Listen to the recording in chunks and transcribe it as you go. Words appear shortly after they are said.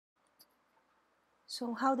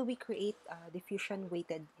So how do we create diffusion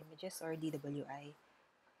weighted images or DWI?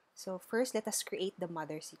 So first, let us create the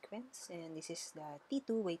mother sequence, and this is the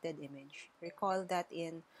T2 weighted image. Recall that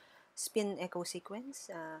in spin echo sequence,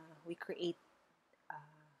 we create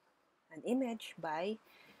an image by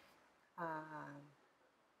uh,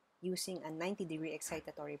 using a 90-degree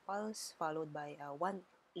excitatory pulse followed by a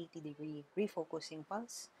 180-degree refocusing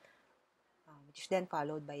pulse, which is then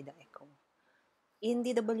followed by the echo. In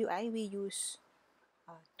DWI, we use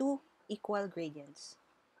two equal gradients.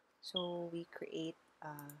 So we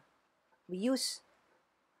use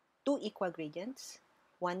two equal gradients,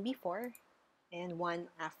 one before and one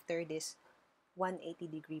after this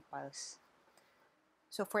 180-degree pulse.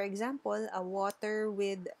 So for example, a water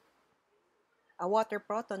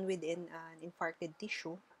proton within an infarcted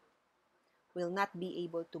tissue will not be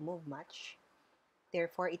able to move much.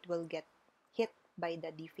 Therefore, it will get hit by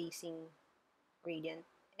the defacing gradient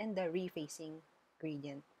and the refacing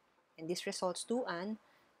gradient. And this results to an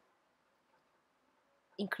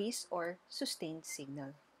increased or sustained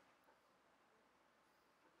signal.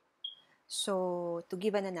 So to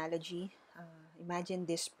give an analogy, imagine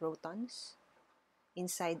these protons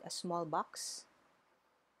inside a small box,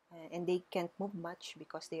 and they can't move much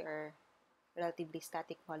because they are relatively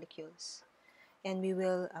static molecules. And we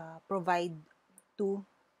will provide two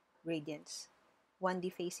gradients, one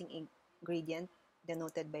defacing gradient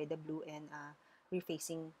denoted by the blue and a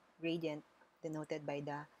refacing gradient denoted by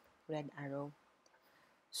the red arrow.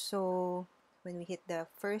 So when we hit the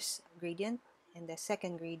first gradient and the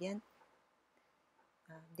second gradient,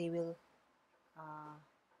 they will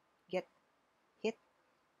get hit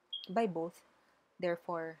by both.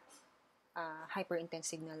 Therefore, hyper-intense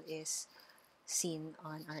signal is seen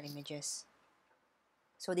on our images.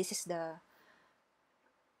 So this is the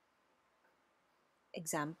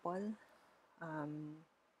example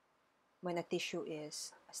when a tissue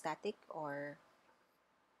is static, or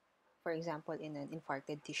for example in an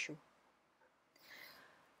infarcted tissue.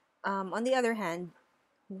 On the other hand,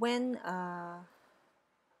 when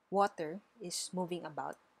water is moving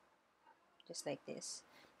about, just like this,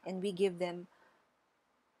 and we give them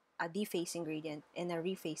a defacing gradient and a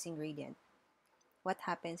refacing gradient, what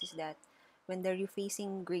happens is that when the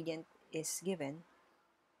refacing gradient is given,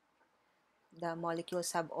 the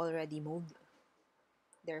molecules have already moved.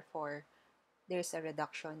 Therefore, there's a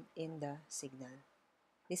reduction in the signal.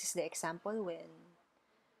 This is the example when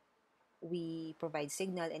we provide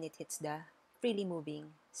signal and it hits the freely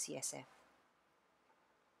moving CSF.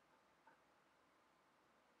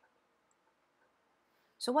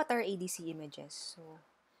 So what are ADC images? So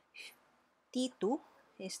T2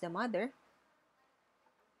 is the mother,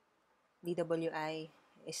 DWI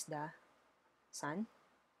is the son,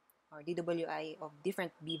 or DWI of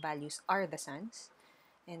different B values are the sons,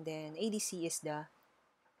 and then ADC is the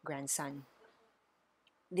grandson.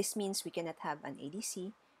 This means we cannot have an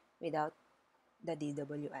ADC without the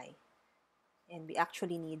DWI. And we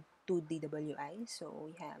actually need two DWI,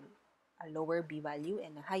 so we have a lower B value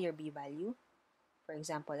and a higher B value. For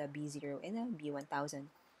example, a B0 and a B1000.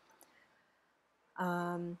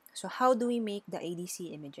 So how do we make the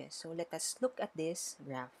ADC images? So let us look at this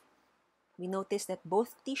graph. We notice that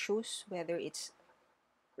both tissues, whether it's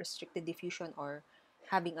restricted diffusion or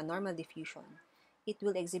having a normal diffusion, it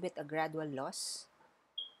will exhibit a gradual loss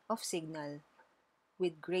of signal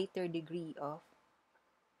with greater degree of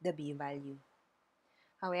the B value.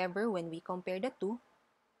 However, when we compare the two,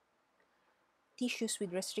 tissues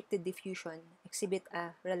with restricted diffusion exhibit a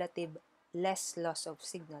relative less loss of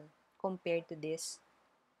signal compared to this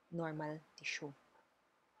normal tissue.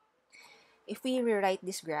 If we rewrite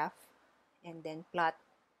this graph and then plot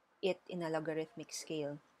it in a logarithmic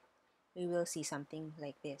scale, we will see something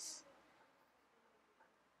like this.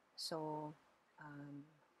 So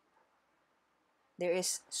there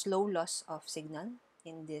is slow loss of signal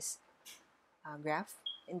in this graph,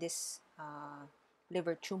 in this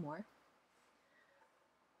liver tumor,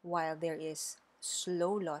 while there is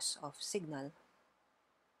slow loss of signal,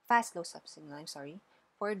 fast loss of signal,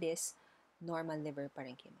 for this normal liver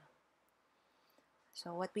parenchyma.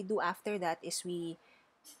 So what we do after that is we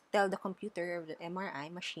tell the computer or the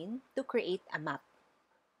MRI machine to create a map.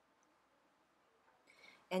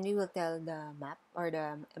 And we will tell the map or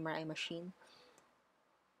the MRI machine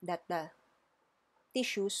that the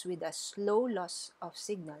tissues with a slow loss of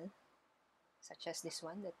signal, such as this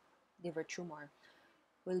one, the liver tumor,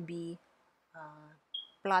 will be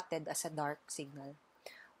plotted as a dark signal,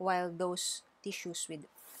 while those tissues with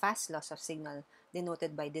fast loss of signal,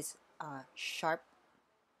 denoted by this sharp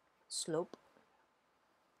slope,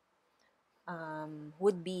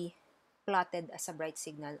 would be plotted as a bright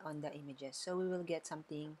signal on the images. So we will get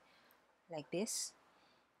something like this,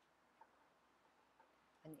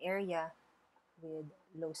 an area with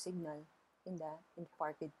low signal in the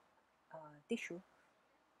infarcted tissue,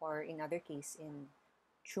 or in other case, in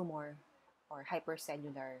tumor or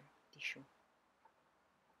hypercellular tissue.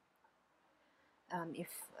 If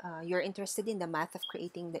you're interested in the math of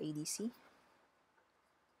creating the ADC,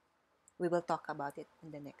 we will talk about it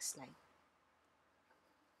in the next slide.